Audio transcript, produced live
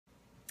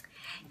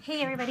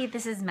Hey everybody,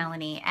 this is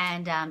Melanie,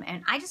 and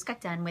I just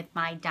got done with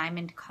my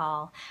diamond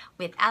call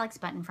with Alex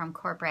Button from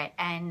corporate,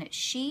 and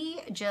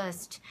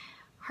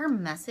her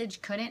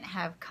message couldn't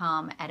have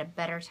come at a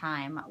better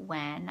time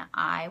when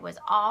I was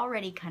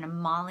already kind of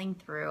mulling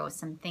through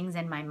some things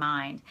in my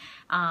mind,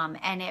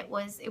 and it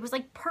was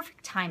like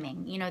perfect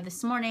timing. You know,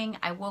 this morning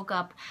I woke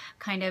up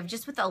kind of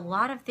just with a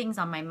lot of things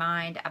on my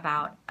mind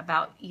about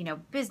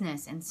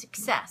business and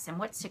success and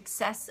what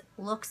success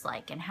looks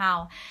like and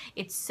how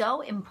it's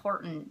so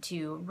important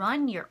to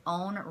run your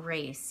own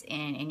race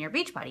in your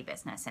Beachbody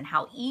business, and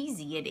how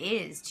easy it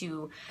is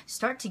to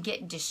start to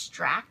get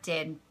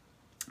distracted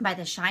by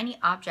the shiny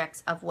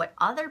objects of what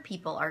other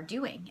people are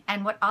doing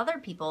and what other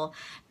people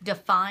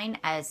define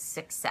as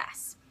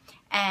success.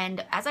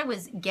 And as I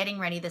was getting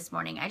ready this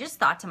morning, I just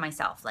thought to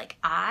myself, like,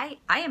 I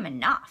am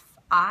enough.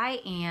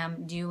 I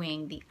am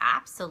doing the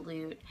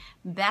absolute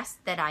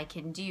best that I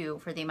can do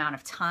for the amount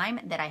of time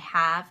that I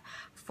have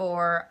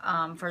for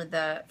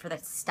the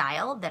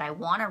style that I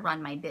want to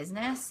run my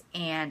business,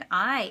 and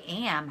I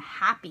am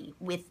happy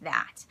with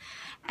that.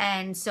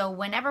 And so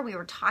whenever we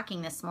were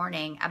talking this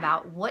morning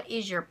about what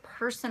is your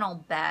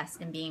personal best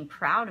and being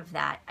proud of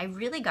that, I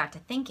really got to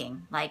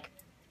thinking, like,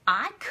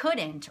 I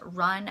couldn't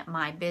run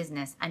my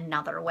business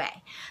another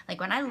way. Like,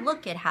 when I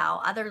look at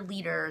how other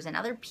leaders and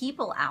other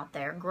people out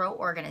there grow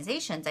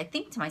organizations, I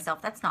think to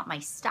myself, that's not my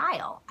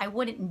style. I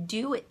wouldn't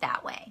do it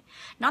that way.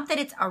 Not that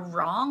it's a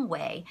wrong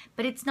way,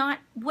 but it's not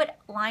what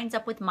lines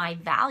up with my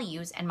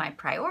values and my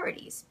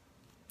priorities.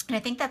 And I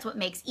think that's what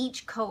makes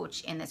each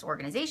coach in this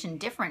organization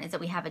different, is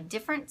that we have a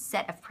different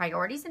set of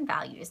priorities and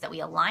values that we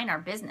align our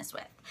business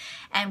with.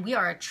 And we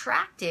are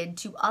attracted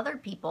to other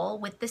people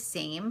with the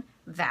same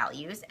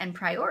values and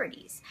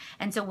priorities.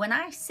 And so when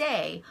I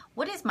say,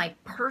 what is my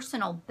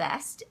personal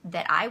best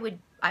that I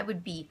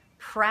would be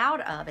proud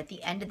of at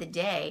the end of the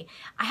day,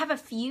 I have a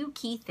few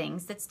key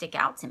things that stick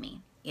out to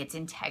me. It's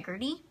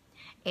integrity.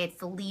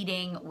 It's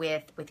leading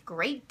with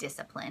great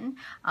discipline.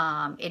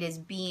 It is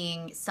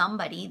being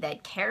somebody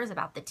that cares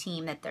about the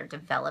team that they're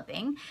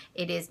developing.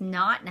 It is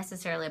not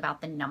necessarily about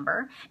the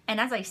number. And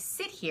as I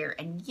sit here,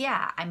 and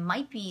yeah, I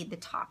might be the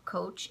top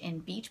coach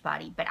in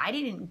Beachbody, but I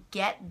didn't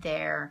get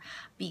there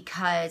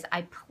because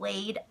I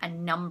played a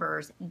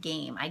numbers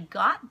game. I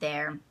got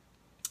there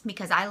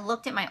because I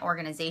looked at my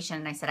organization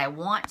and I said, I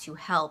want to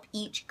help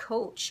each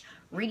coach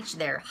reach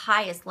their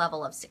highest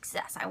level of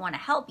success. I want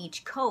to help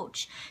each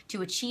coach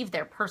to achieve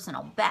their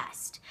personal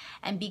best.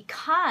 And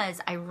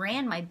because I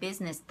ran my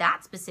business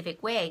that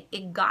specific way,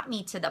 it got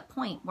me to the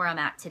point where I'm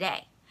at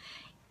today.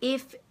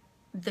 If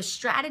the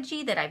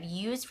strategy that I've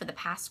used for the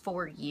past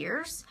 4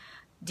 years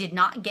did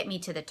not get me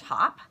to the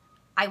top,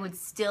 I would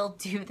still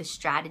do the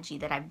strategy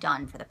that I've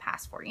done for the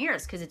past 4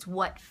 years, because it's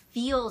what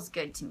feels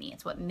good to me.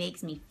 It's what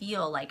makes me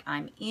feel like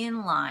I'm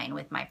in line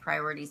with my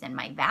priorities and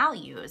my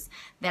values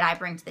that I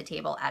bring to the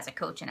table as a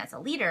coach and as a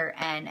leader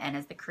and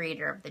as the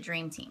creator of the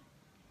Dream Team.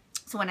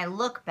 So when I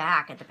look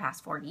back at the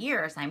past 4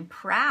 years, I'm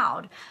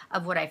proud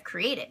of what I've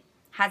created.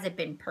 Has it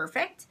been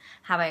perfect?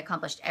 Have I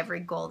accomplished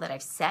every goal that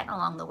I've set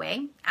along the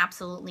way?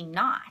 Absolutely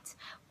not.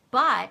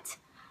 But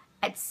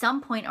at some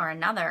point or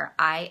another,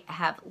 I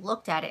have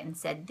looked at it and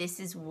said,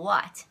 this is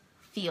what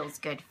feels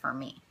good for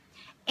me.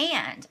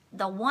 And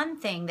the one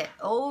thing that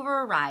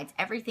overrides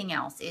everything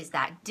else is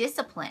that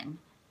discipline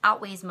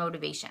outweighs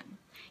motivation.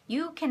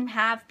 You can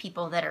have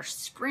people that are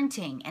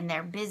sprinting in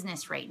their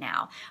business right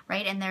now,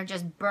 right? And they're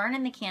just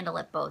burning the candle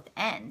at both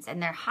ends,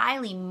 and they're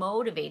highly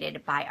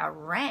motivated by a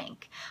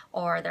rank,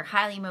 or they're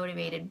highly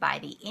motivated by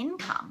the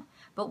income.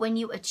 But when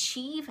you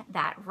achieve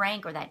that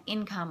rank or that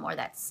income or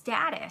that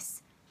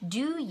status,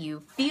 do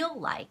you feel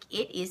like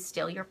it is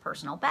still your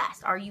personal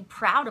best? Are you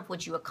proud of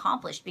what you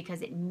accomplished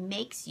because it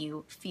makes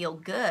you feel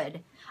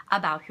good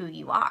about who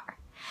you are?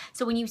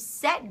 So when you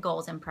set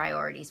goals and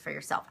priorities for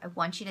yourself, I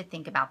want you to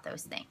think about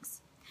those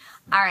things.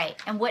 All right,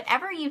 and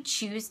whatever you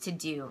choose to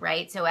do,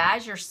 right? So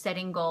as you're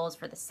setting goals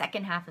for the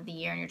second half of the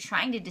year and you're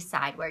trying to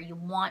decide where you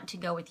want to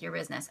go with your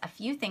business, a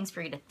few things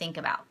for you to think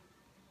about.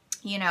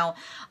 You know,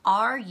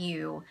 are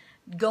you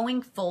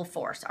going full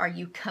force? Are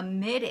you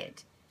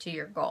committed to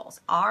your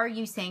goals? Are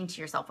you saying to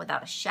yourself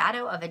without a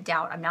shadow of a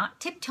doubt, I'm not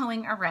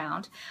tiptoeing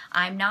around,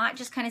 I'm not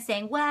just kind of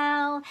saying,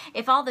 well,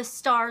 if all the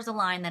stars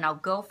align, then I'll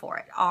go for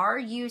it? Are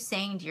you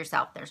saying to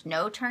yourself, there's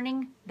no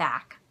turning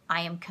back,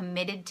 I am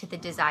committed to the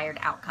desired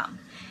outcome?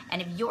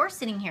 And if you're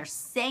sitting here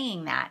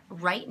saying that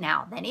right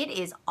now, then it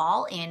is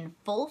all in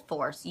full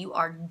force. You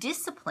are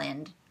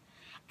disciplined,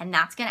 and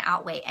that's going to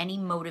outweigh any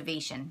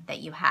motivation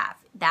that you have.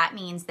 That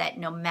means that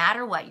no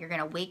matter what, you're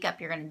going to wake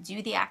up, you're going to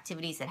do the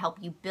activities that help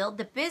you build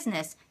the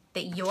business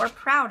that you're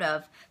proud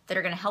of, that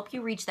are going to help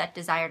you reach that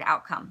desired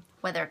outcome,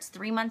 whether it's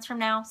 3 months from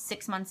now,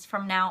 6 months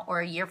from now, or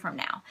a year from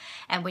now.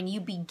 And when you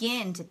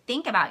begin to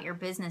think about your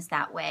business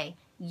that way,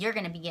 you're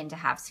going to begin to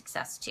have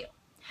success too.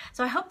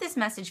 So I hope this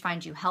message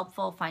finds you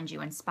helpful, finds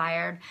you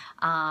inspired,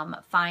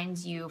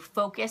 finds you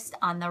focused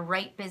on the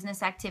right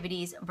business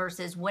activities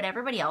versus what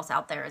everybody else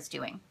out there is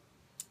doing.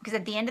 Because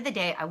at the end of the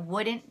day, I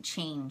wouldn't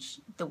change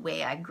the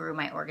way I grew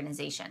my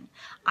organization.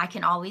 I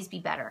can always be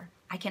better.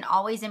 I can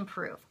always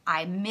improve.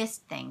 I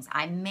missed things.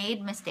 I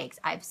made mistakes.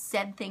 I've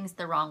said things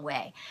the wrong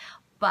way.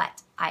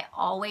 But I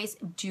always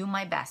do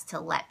my best to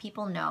let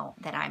people know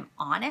that I'm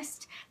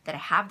honest, that I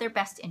have their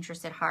best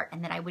interest at heart,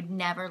 and that I would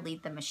never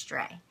lead them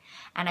astray.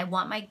 And I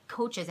want my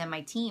coaches and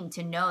my team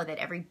to know that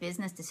every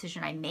business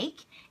decision I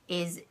make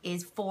is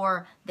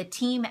for the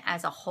team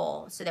as a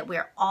whole, so that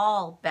we're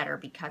all better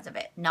because of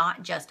it,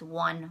 not just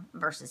one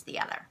versus the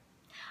other.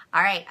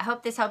 All right, I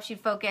hope this helps you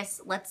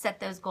focus. Let's set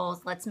those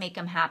goals. Let's make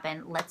them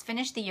happen. Let's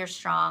finish the year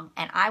strong.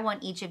 And I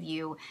want each of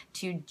you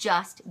to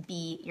just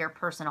be your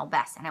personal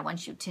best. And I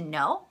want you to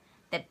know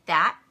that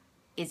that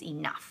is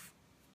enough.